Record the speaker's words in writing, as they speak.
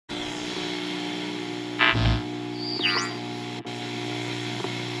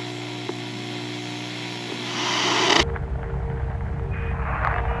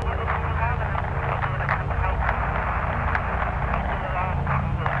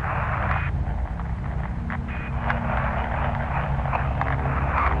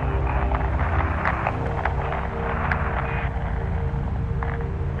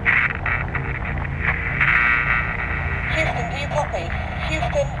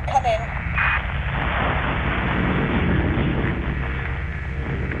come in.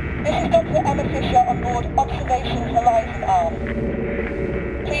 This is Dr. Emma Fisher on board Observation Horizon Arm.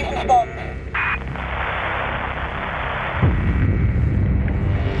 Please respond.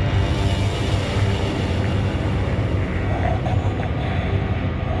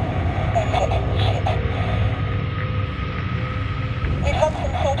 We've had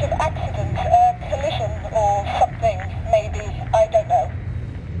some sort of accident, collision or something, maybe. I don't know.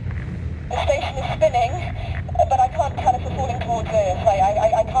 The station is spinning, but I can't tell if we're falling towards Earth.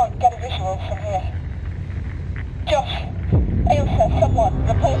 I can't get a visual from here. Josh, Ailsa, someone,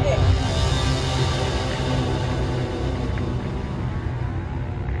 report in.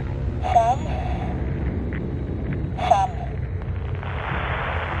 Sam? Sam.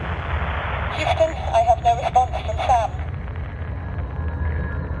 Houston, I have no response from Sam.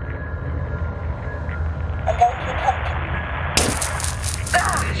 I'm going to attempt...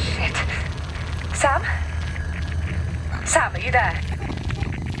 Ah, shit. Sam? Sam, are you there?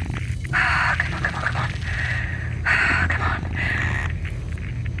 Come on. Come on.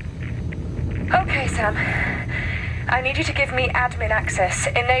 Okay, Sam. I need you to give me admin access.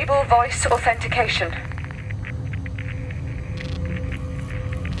 Enable voice authentication.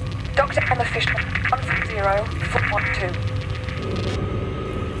 Dr. Emma Fisher, 10412.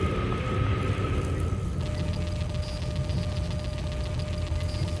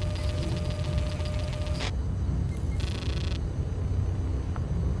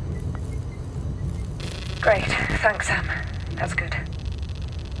 Great. Thanks, Sam. That's good.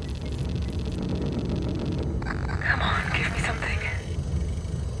 Come on, give me something.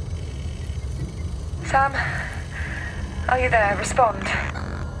 Sam? Are you there? Respond.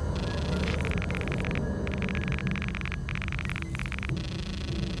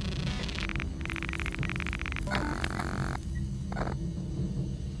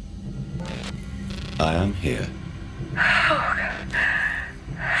 I am here. Oh,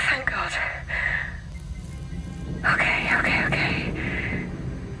 thank God. Okay.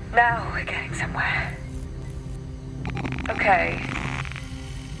 Now we're getting somewhere. Okay.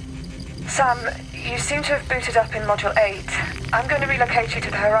 Sam, you seem to have booted up in Module 8. I'm going to relocate you to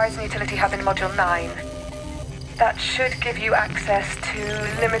the Horizon Utility Hub in Module 9. That should give you access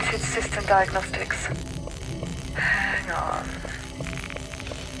to limited system diagnostics. Hang on.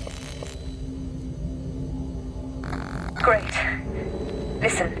 Great.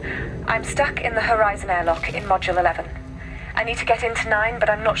 Listen, I'm stuck in the Horizon airlock in Module 11. I need to get into 9, but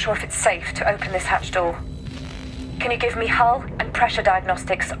I'm not sure if it's safe to open this hatch door. Can you give me hull and pressure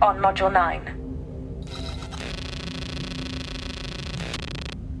diagnostics on Module 9?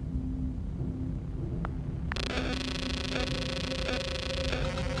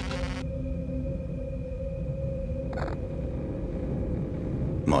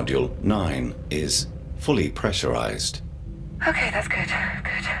 Module 9 is fully pressurized. Okay, that's good.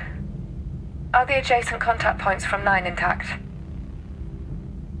 Are the adjacent contact points from 9 intact?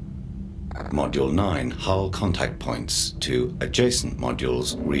 Module 9 hull contact points to adjacent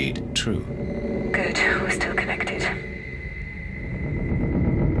modules read true. Good, we're still connected.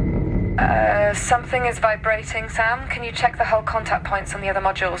 Something is vibrating, Sam. Can you check the hull contact points on the other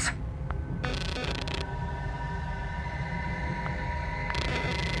modules?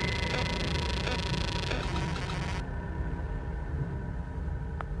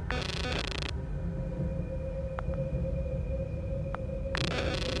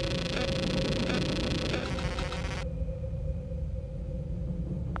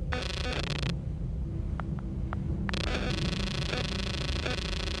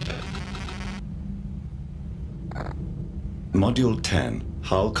 Module 10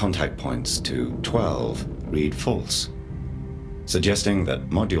 hull contact points to 12 read false, suggesting that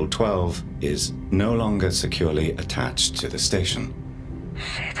Module 12 is no longer securely attached to the station.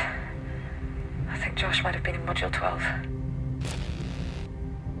 Shit. I think Josh might have been in Module 12.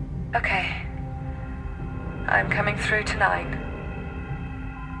 Okay. I'm coming through to 9.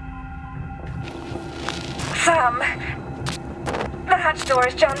 Sam! The hatch door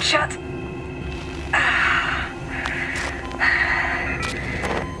is jammed shut.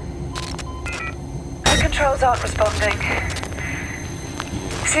 The controls aren't responding.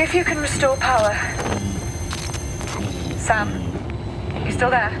 See if you can restore power. Sam, you still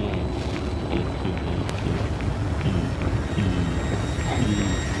there?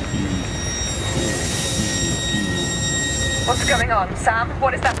 What's going on, Sam?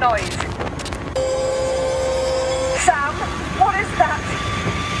 What is that noise? Sam, what is that?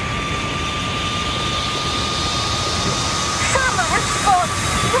 Sam, respond!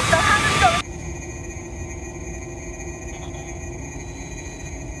 What the hell is going on?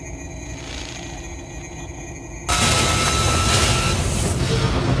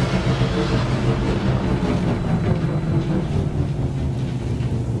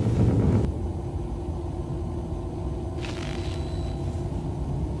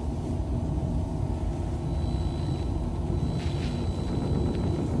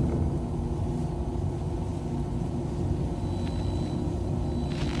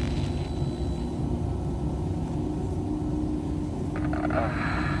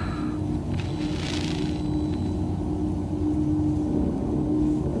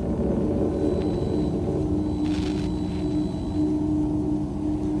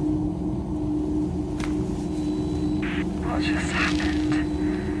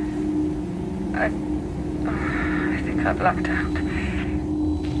 I think I blacked out.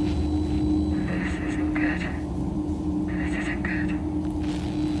 This isn't good. This isn't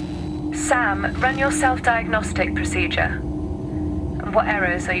good. Sam, run your self-diagnostic procedure. And what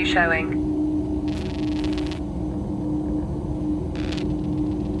errors are you showing?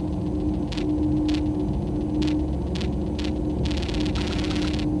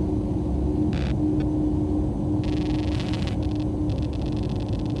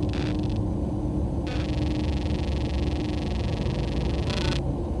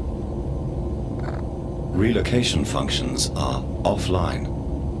 Relocation functions are offline.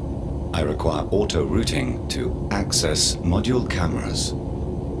 I require auto-routing to access module cameras.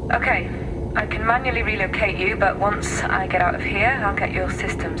 Okay, I can manually relocate you, but once I get out of here, I'll get your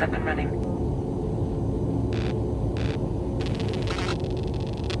systems up and running.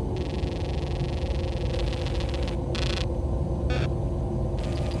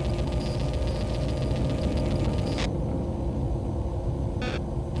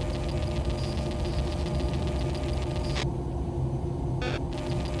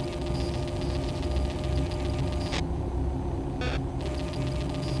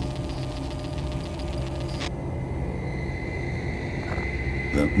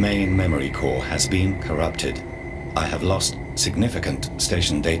 The main memory core has been corrupted. I have lost significant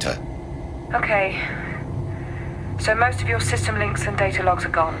station data. Okay. So most of your system links and data logs are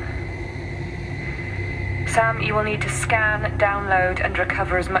gone. Sam, you will need to scan, download, and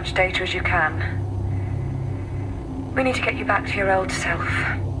recover as much data as you can. We need to get you back to your old self.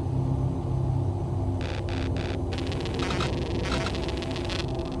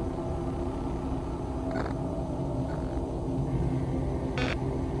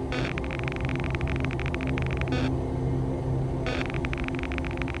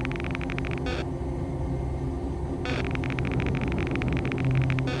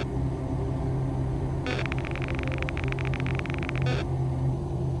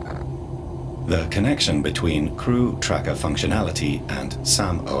 The connection between crew tracker functionality and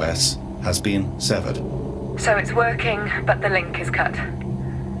SAM OS has been severed. So it's working, but the link is cut.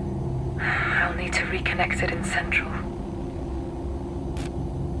 I'll need to reconnect it in Central.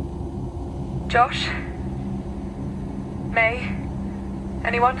 Josh? May?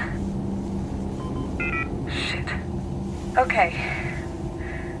 Anyone? Shit. Okay.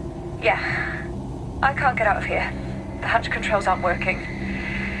 Yeah. I can't get out of here. The hatch controls aren't working.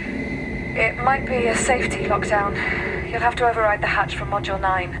 It might be a safety lockdown. You'll have to override the hatch from Module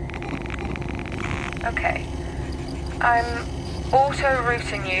 9. Okay. I'm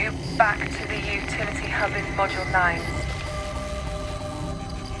auto-routing you back to the utility hub in Module 9.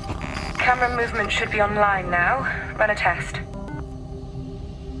 Camera movement should be online now. Run a test.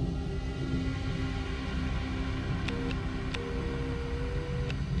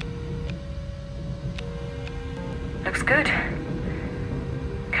 Looks good.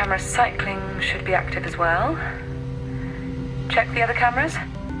 Camera cycling should be active as well. Check the other cameras.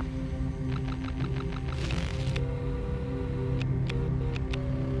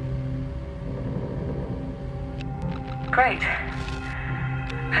 Great.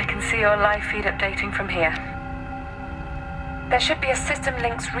 I can see your live feed updating from here. There should be a System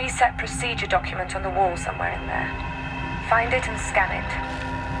Links reset procedure document on the wall somewhere in there. Find it and scan it.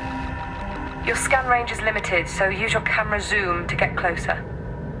 Your scan range is limited, so use your camera zoom to get closer.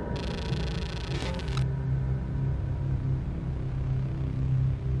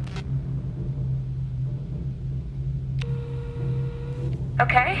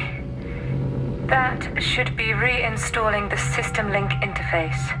 Okay. That should be reinstalling the System Link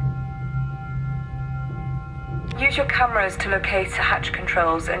interface. Use your cameras to locate the hatch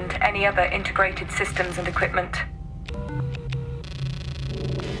controls and any other integrated systems and equipment.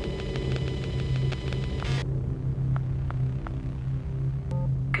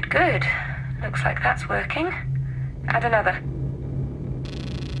 Good. Looks like that's working. Add another.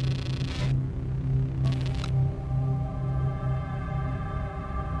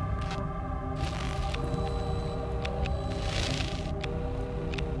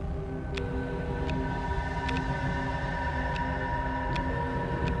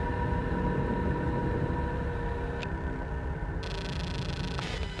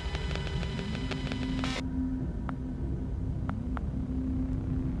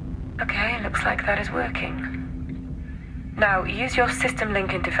 Okay, looks like that is working. Now, use your System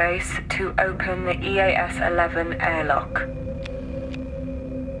Link interface to open the EAS-11 airlock.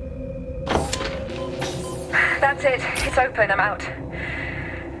 That's it. It's open. I'm out.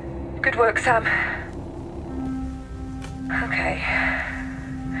 Good work, Sam. Okay.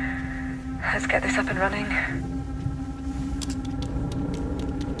 Let's get this up and running.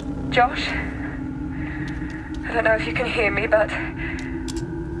 Josh? I don't know if you can hear me, but...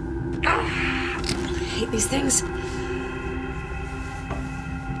 I hate these things.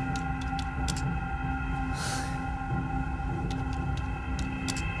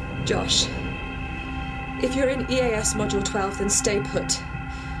 Josh, if you're in EAS Module 12, then stay put.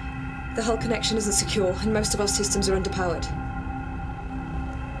 The hull connection isn't secure, and most of our systems are underpowered.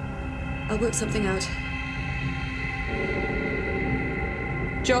 I'll work something out.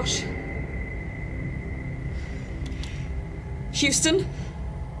 Josh? Houston?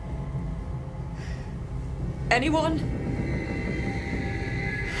 Anyone?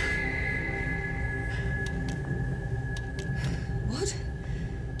 What?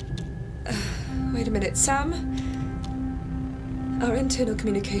 Wait a minute, Sam? Our internal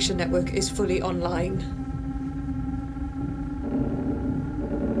communication network is fully online.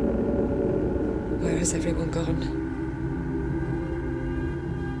 Where has everyone gone?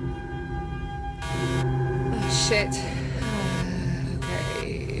 Oh, shit.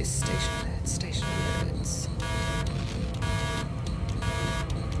 Okay, station alerts.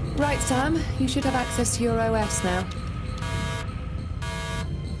 Right, Sam. You should have access to your OS now.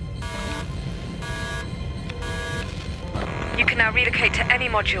 You can now relocate to any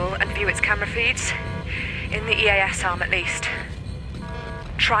module and view its camera feeds. In the EAS arm, at least.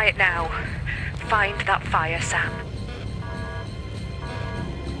 Try it now. Find that fire, Sam.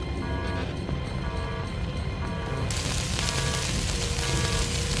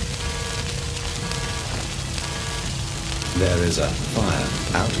 There is a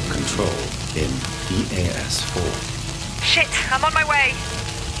fire out of control in EAS 4. Shit, I'm on my way.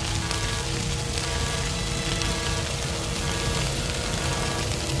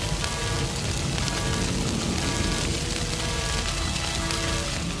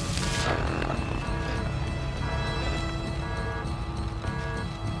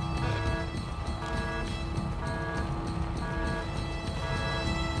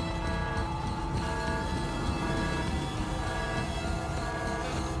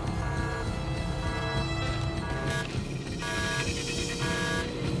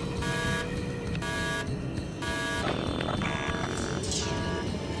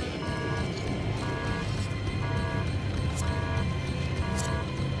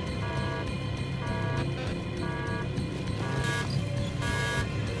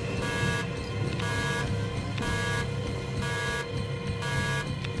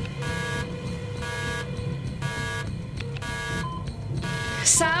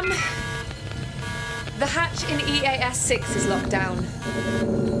 Sam? The hatch in EAS 6 is locked down.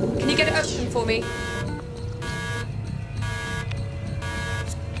 Can you get it open for me?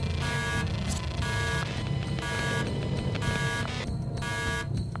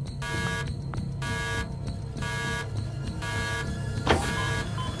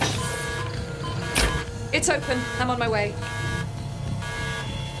 It's open. I'm on my way.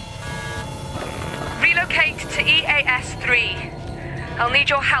 Relocate to EAS 3. I'll need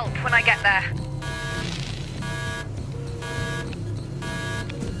your help when I get there.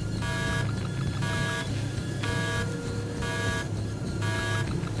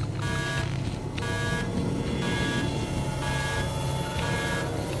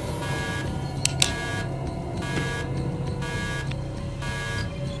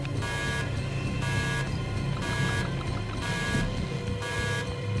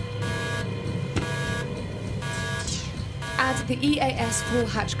 Add the EAS full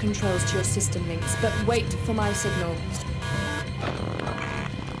hatch controls to your system links, but wait for my signal.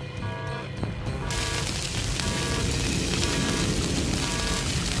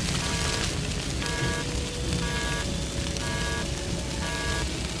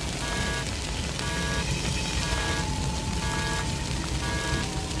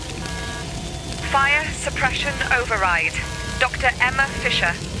 Fire suppression override. Dr. Emma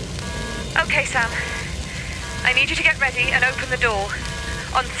Fisher. Okay, Sam. I need you to get ready and open the door.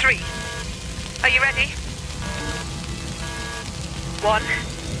 On 3. Are you ready? 1,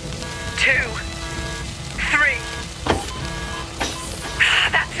 2, 3.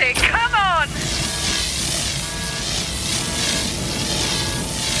 That's it. Come on!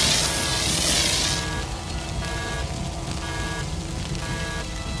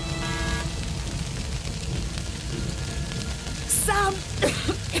 Sam!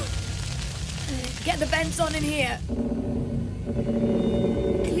 Get the vents on in here.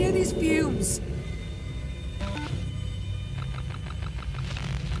 Clear these fumes.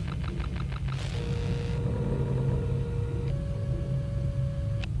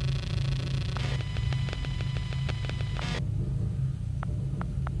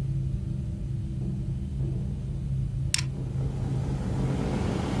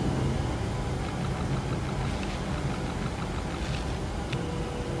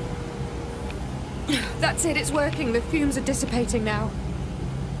 That's it, it's working. The fumes are dissipating now.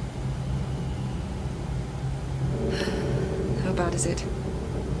 How bad is it?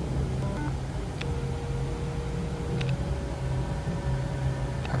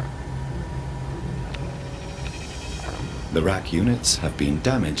 The rack units have been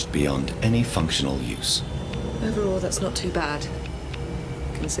damaged beyond any functional use. Overall, that's not too bad,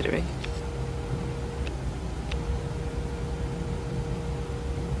 considering.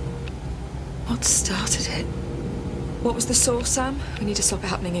 What started it? What was the source, Sam? We need to stop it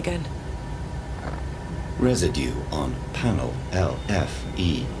happening again. Residue on panel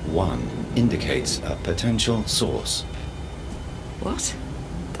LFE1 indicates a potential source. What?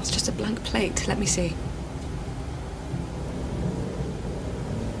 That's just a blank plate. Let me see.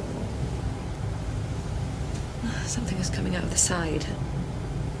 Something is coming out of the side.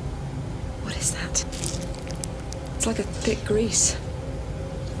 What is that? It's like a thick grease.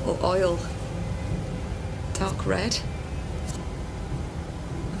 Or oil. Dark red.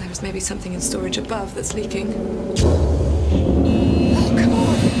 There was maybe something in storage above that's leaking. Oh, come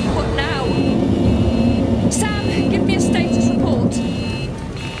on! What now? Sam, give me a status report.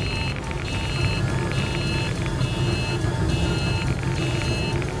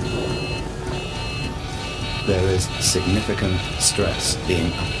 There is significant stress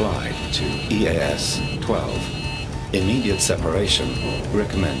being applied to EAS-12. Immediate separation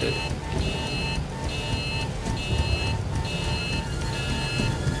recommended.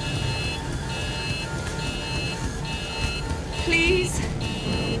 Please,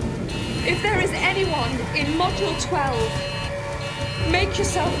 if there is anyone in Module 12, make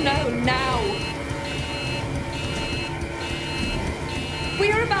yourself known now.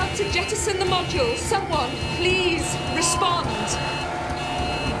 We are about to jettison the module. Someone, please, respond.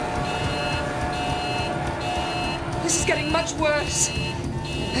 This is getting much worse.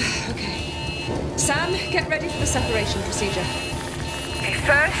 Okay. Sam, get ready for the separation procedure. Okay,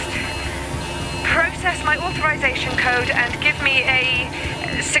 first, process my authorization code and give me a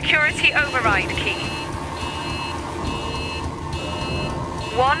security override key.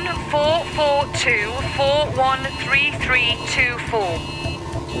 1442413324.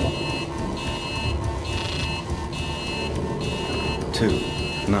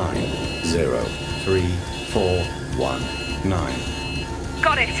 2903419.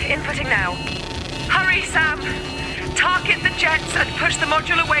 Got it. Inputting now. Hurry, Sam. Target the jets and push the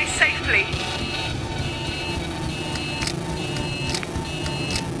module away safely.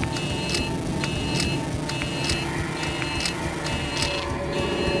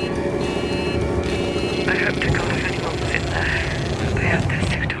 I hope to God if anyone was in there, that they had their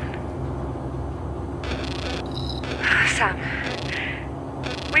suit on. Sam,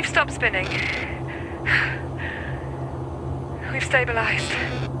 we've stopped spinning. We've stabilized.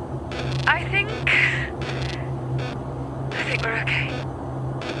 I think we're okay.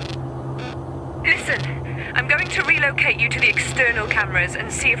 Listen, I'm going to relocate you to the external cameras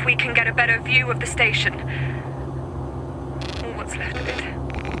and see if we can get a better view of the station. Or what's left of it.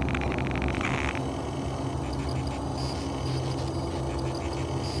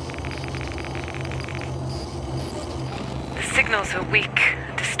 The signals are weak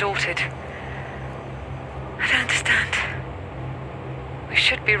and distorted. I don't understand. We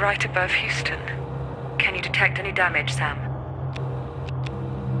should be right above Houston. Can you detect any damage, Sam?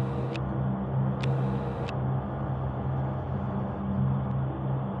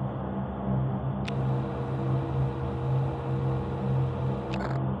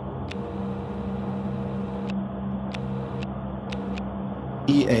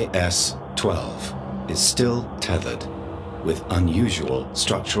 EAS-12 is still tethered, with unusual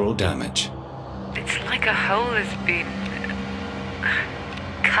structural damage. It's like a hole has been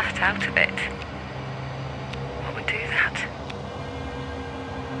cut out of it. What would do that?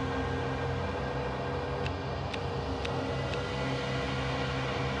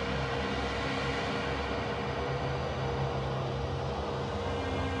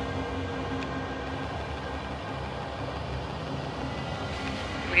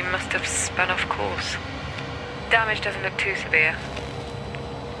 We must have spun off course. Damage doesn't look too severe.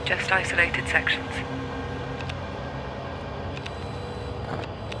 Just isolated sections.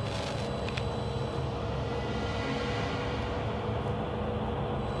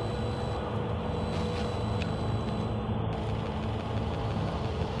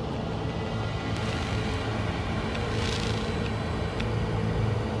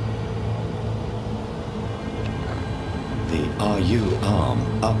 The RU-arm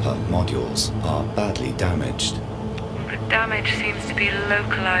upper modules are badly damaged. The damage seems to be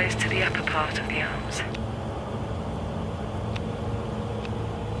localized to the upper part of the arms.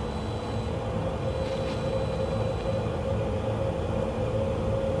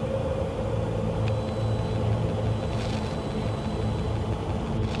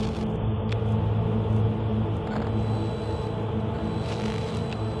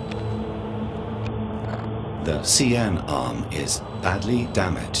 The CN arm is badly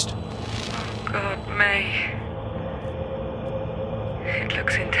damaged. Oh God, May. It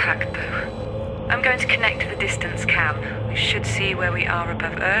looks intact, though. I'm going to connect to the distance cam. We should see where we are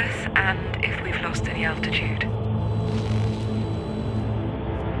above Earth and if we've lost any altitude. Oh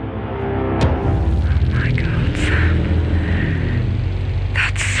my God, Sam.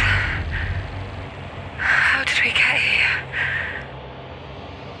 That's... How did we get here?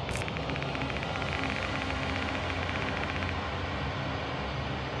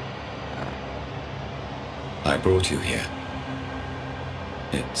 I brought you here.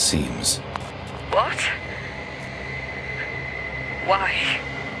 It seems. What? Why?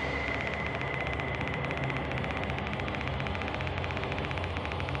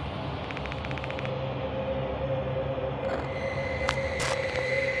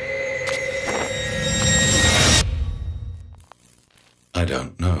 I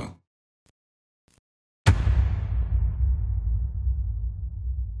don't know.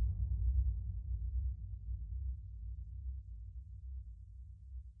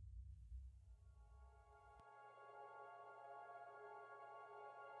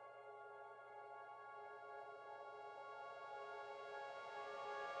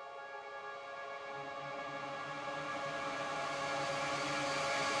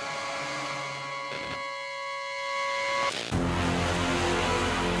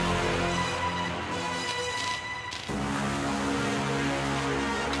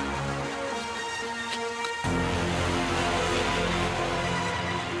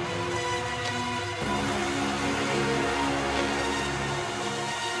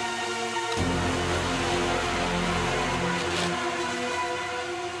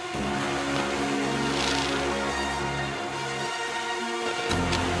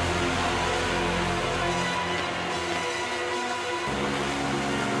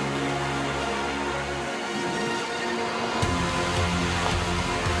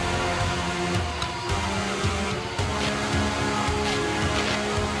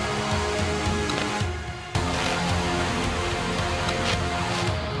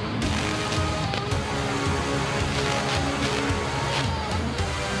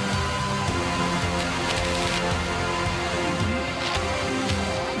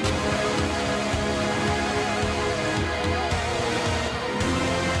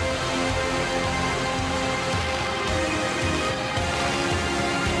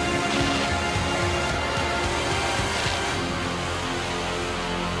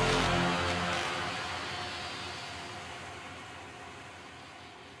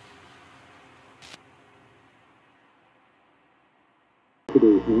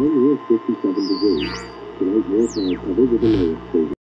 Today's high near 57 degrees. Tonight, more cloud cover with a low of 30.